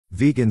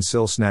Vegan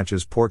SIL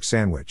snatches pork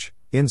sandwich,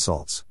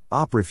 insults,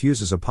 op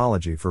refuses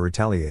apology for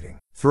retaliating.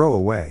 Throw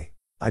away.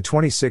 I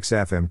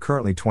 26F am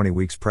currently 20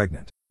 weeks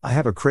pregnant. I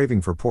have a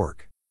craving for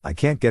pork. I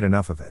can't get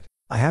enough of it.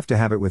 I have to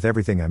have it with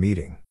everything I'm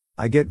eating.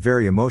 I get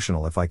very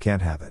emotional if I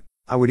can't have it.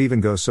 I would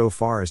even go so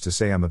far as to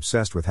say I'm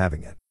obsessed with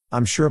having it.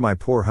 I'm sure my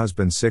poor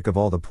husband's sick of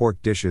all the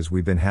pork dishes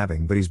we've been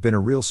having, but he's been a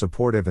real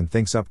supportive and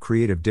thinks up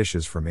creative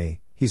dishes for me.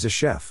 He's a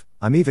chef.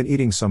 I'm even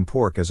eating some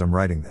pork as I'm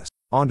writing this.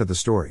 On to the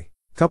story.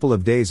 Couple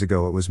of days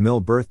ago it was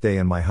Mill's birthday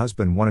and my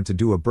husband wanted to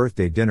do a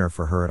birthday dinner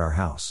for her at our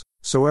house.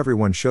 So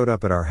everyone showed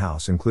up at our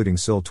house including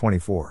SIL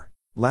 24.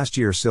 Last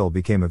year SIL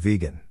became a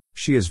vegan.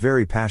 She is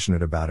very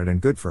passionate about it and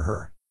good for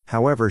her.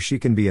 However, she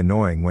can be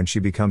annoying when she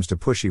becomes too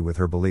pushy with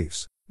her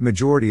beliefs.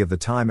 Majority of the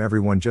time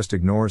everyone just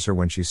ignores her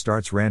when she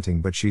starts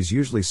ranting, but she's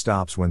usually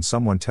stops when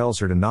someone tells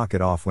her to knock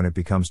it off when it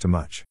becomes too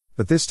much.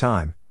 But this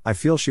time, I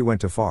feel she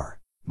went too far.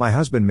 My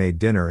husband made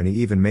dinner and he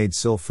even made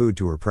SIL food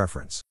to her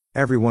preference.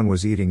 Everyone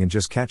was eating and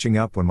just catching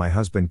up when my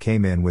husband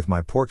came in with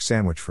my pork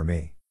sandwich for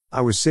me.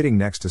 I was sitting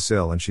next to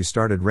SIL and she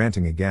started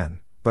ranting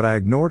again, but I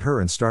ignored her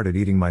and started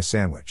eating my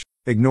sandwich.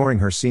 Ignoring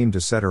her seemed to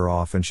set her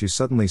off and she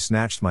suddenly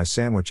snatched my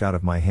sandwich out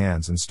of my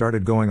hands and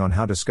started going on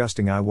how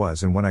disgusting I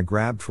was, and when I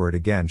grabbed for it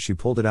again she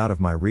pulled it out of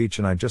my reach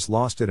and I just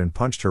lost it and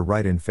punched her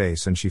right in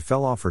face and she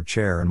fell off her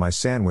chair and my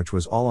sandwich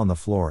was all on the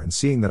floor, and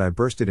seeing that I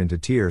bursted into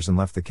tears and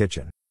left the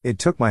kitchen. It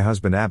took my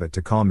husband Abbott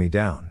to calm me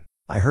down.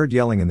 I heard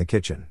yelling in the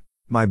kitchen.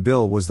 My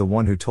Bill was the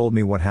one who told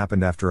me what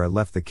happened after I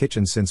left the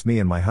kitchen, since me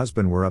and my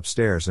husband were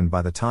upstairs and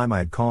by the time I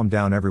had calmed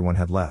down everyone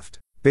had left.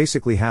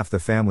 Basically half the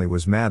family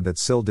was mad that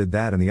SIL did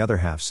that and the other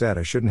half said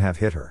I shouldn't have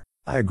hit her.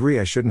 I agree,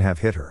 I shouldn't have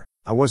hit her.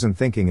 I wasn't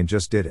thinking and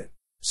just did it.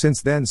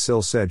 Since then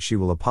SIL said she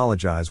will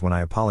apologize when I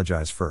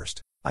apologize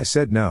first. I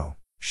said no.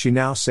 She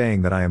now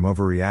saying that I am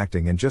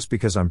overreacting and just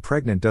because I'm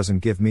pregnant doesn't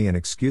give me an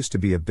excuse to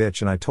be a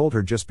bitch, and I told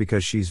her just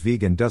because she's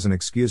vegan doesn't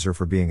excuse her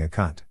for being a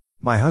cunt.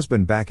 My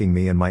husband backing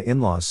me and my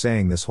in-laws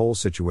saying this whole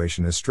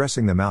situation is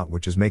stressing them out,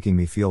 which is making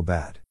me feel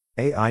bad.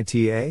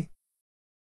 AITA?